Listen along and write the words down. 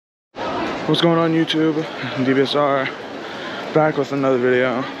What's going on YouTube? DBSR back with another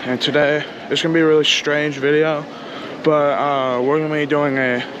video, and today it's gonna be a really strange video, but we're gonna be doing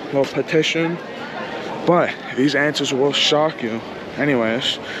a little petition, but these answers will shock you.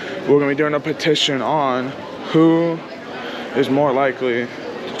 Anyways, we're gonna be doing a petition on who is more likely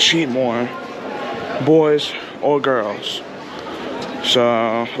to cheat more, boys or girls.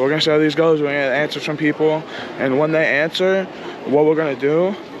 So we're gonna see how these goes. We're gonna get answers from people, and when they answer, what we're gonna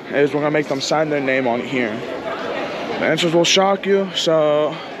do is we're gonna make them sign their name on here. The answers will shock you,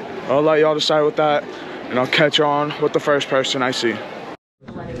 so I'll let y'all decide with that, and I'll catch on with the first person I see.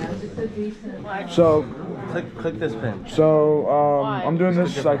 So click this pin. So I'm doing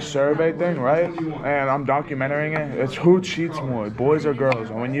this like survey thing, right? And I'm documenting it. It's who cheats more, boys or girls.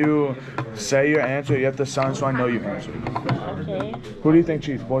 And when you say your answer, you have to sign so I know you answered. Okay. Who do you think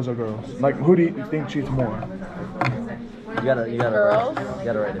cheats, boys or girls? Like, who do you think cheats more? You gotta Girls? You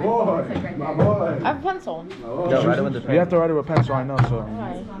gotta write it. I have a pencil. No, write it with the pen. You have to write it with pencil, I know, so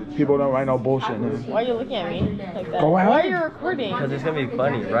Why? people don't write no bullshit now. Why are you looking at me like that? Go ahead. Why are you recording? Because it's gonna be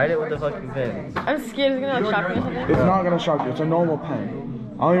funny. Write it with the fucking pen. I'm scared it's gonna like shock me or something. It's not gonna shock you, it's a normal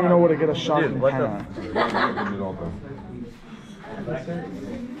pen. I don't even know where to get a shocking Dude, what pen the? at.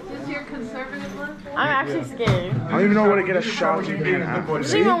 Is your conservative one? I'm actually scared. I don't even know where to get a shocking pen at. It doesn't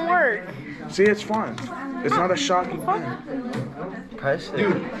See? even work. See, it's fun. It's not a shocking pen. Press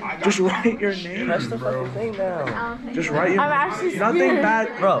it. Just write your name. Press the fucking thing down. Just write your I'm actually scared. Nothing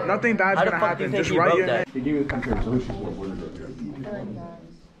bad, Bro, nothing bad's how the gonna fuck do you happen. think Just he write wrote your name. that? He gave you the country, so who should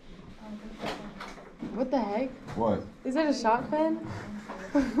What the heck? What? Is that a shot pen?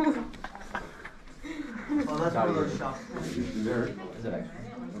 Oh, that's one of those shots. Is there? Is it actually?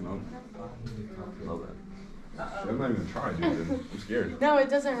 I don't know. A little bit. I'm not even trying, dude. I'm scared. No, it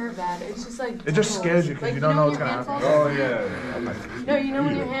doesn't hurt bad. It's just like It just scares you because like, you don't know what's when gonna your hand happen. falls asleep? Yeah. No, you know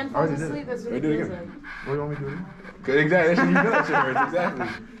when your hand I falls already did asleep, it. that's what Wait, it do it feels again. like. What do you want me to do? Good, exactly. You know that shit hurts. Exactly.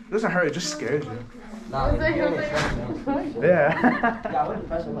 It doesn't hurt. It just scares you. Nah, It's like- Yeah. yeah, I wouldn't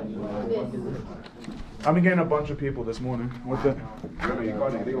press it like I've been getting a bunch of people this morning. What the?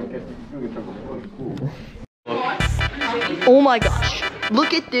 Oh my gosh.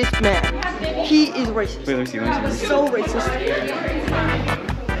 Look at this man. He is racist. Wait, let me see. So racist.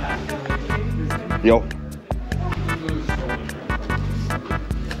 Yo.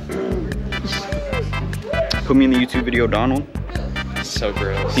 Put me in the YouTube video, Donald. So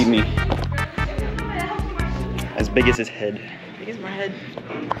gross. Beat me. As big as his head. Big as my head.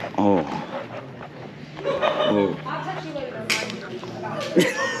 Oh. Oh.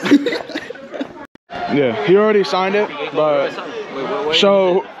 Yeah, he already signed it, but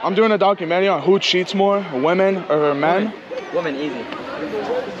so I'm doing a documentary on who cheats more, women or men. Woman, easy.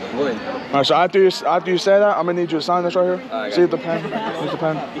 Woman. All right, so after you say that, I'm gonna need you to sign this right here. Alright, See the pen? Here's the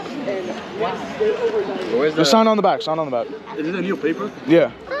pen. Where's the... Just sign on the back. Sign on the back. Is it a new paper?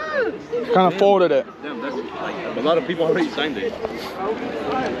 Yeah. Kind of folded it. Damn, that's like a lot of people already signed it.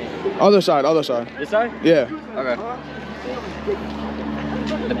 Other side. Other side. This side? Yeah. Okay.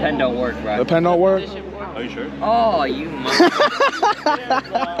 The pen don't work, right? The pen don't work. Are you sure? Oh, you mother...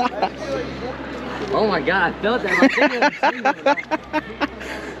 Oh my god, I felt that. My finger.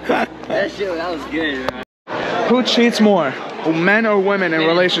 That shit, that was good, man. Who cheats more, men or women in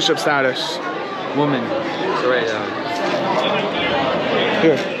relationship status? Woman. So right down.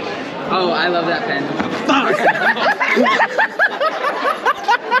 Here. Oh, I love that pen.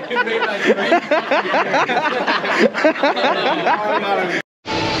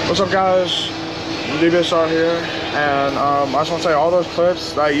 What's up, guys? DBSR here, and I just want to say all those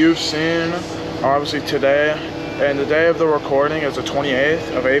clips that you've seen are obviously today, and the day of the recording is the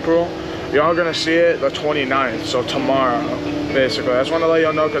 28th of April. Y'all gonna see it the 29th, so tomorrow, basically. I just want to let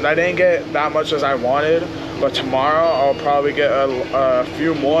y'all know because I didn't get that much as I wanted, but tomorrow I'll probably get a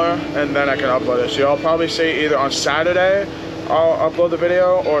few more, and then I can upload it. So y'all probably see either on Saturday I'll upload the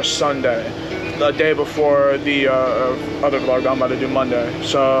video, or Sunday, the day before the other vlog that I'm about to do Monday.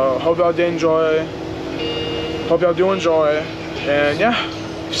 So hope y'all did enjoy. Hope y'all do enjoy, and yeah,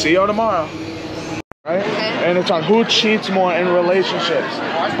 see y'all tomorrow. Right? And it's on who cheats more in relationships,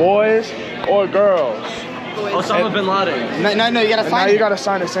 boys or girls. Osama bin Laden. No, you gotta And sign now it. you gotta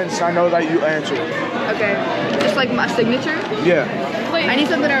sign it since I know that you answered. Okay. Just like my signature. Yeah. I need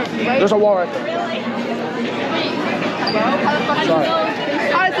something to write. There's a wall right there. Sorry.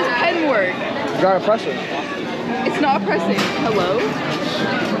 How does this pen work? You gotta press it. It's not pressing. Hello?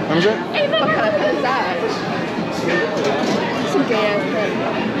 Let me see. What kind of pen is that? It's a gay ass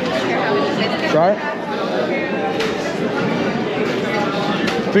pen. Try it.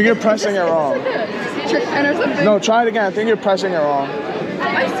 I think you're pressing it wrong. Trick pen or something? No, try it again. I think you're pressing it wrong.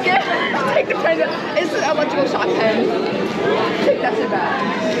 I I'm scared. Take the pen. It's an electrical shock pen. Take that shit back.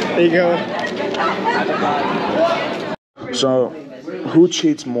 There you go. So, who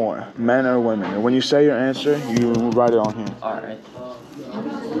cheats more, men or women? And when you say your answer, you write it on here. Alright.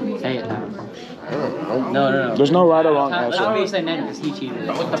 Say it now. No. There's no right or wrong Let's answer. maybe say men because he cheated.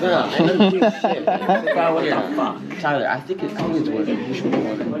 What the fuck? Tyler, I think it's women. You should put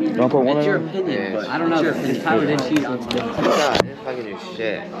women. You want to put one It's your in? opinion, but I don't know. Tyler did cheat on something. I didn't fucking do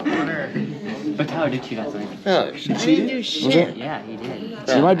shit. But Tyler did cheat on something. No, she didn't do shit. Yeah, he did.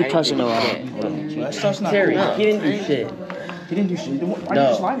 You might be pressing it wrong. Terry, he didn't do shit. He didn't do shit. Why you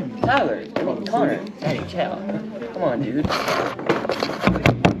just lie to me? Tyler, Connor, Daddy, chill. Come on, dude.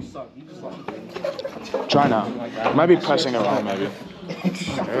 Try now. You might be pressing it wrong, maybe.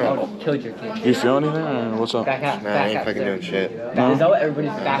 Killed your kid. You feel anything, or what's up? Back up. Nah, I ain't fucking doing shit. Is that what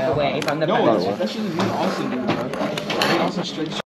everybody's back away from the No, pedal? that's